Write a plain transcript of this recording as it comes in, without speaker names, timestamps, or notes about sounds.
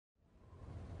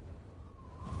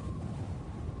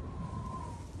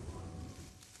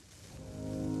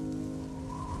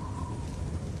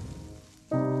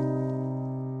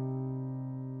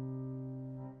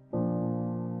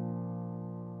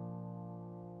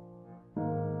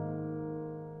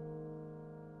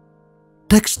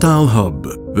Textile Hub,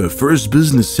 the first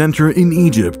business center in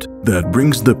Egypt that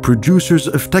brings the producers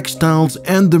of textiles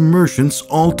and the merchants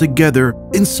all together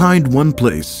inside one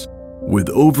place, with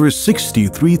over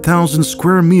 63,000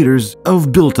 square meters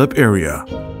of built-up area.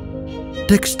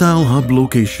 Textile Hub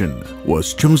location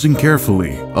was chosen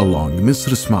carefully along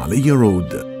Misr Ismailia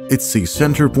Road. It's a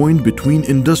center point between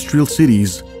industrial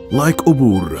cities like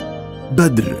Ubur,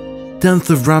 Badr, 10th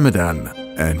of Ramadan,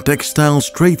 and Textiles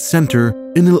Trade Center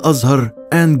in Al-Azhar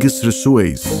and Qasr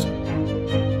al-Suwais.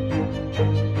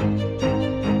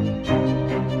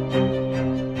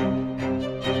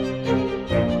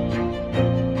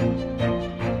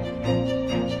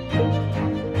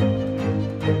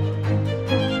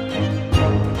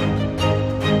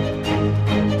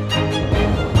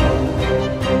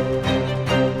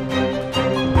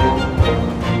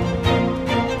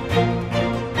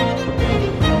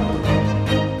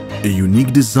 A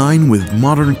unique design with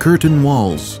modern curtain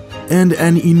walls and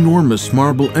an enormous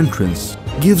marble entrance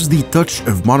gives the touch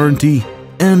of modernity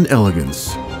and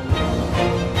elegance.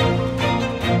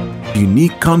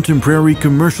 Unique contemporary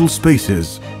commercial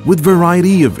spaces with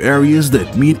variety of areas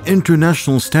that meet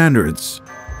international standards.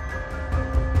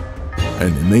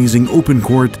 An amazing open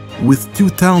court with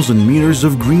 2,000 meters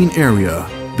of green area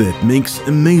that makes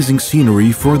amazing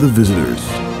scenery for the visitors.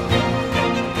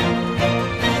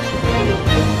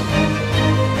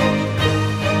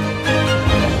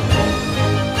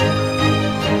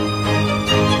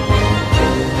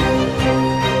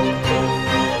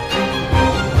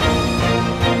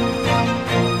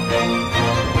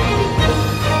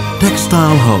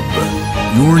 Textile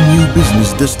Hub, your new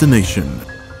business destination.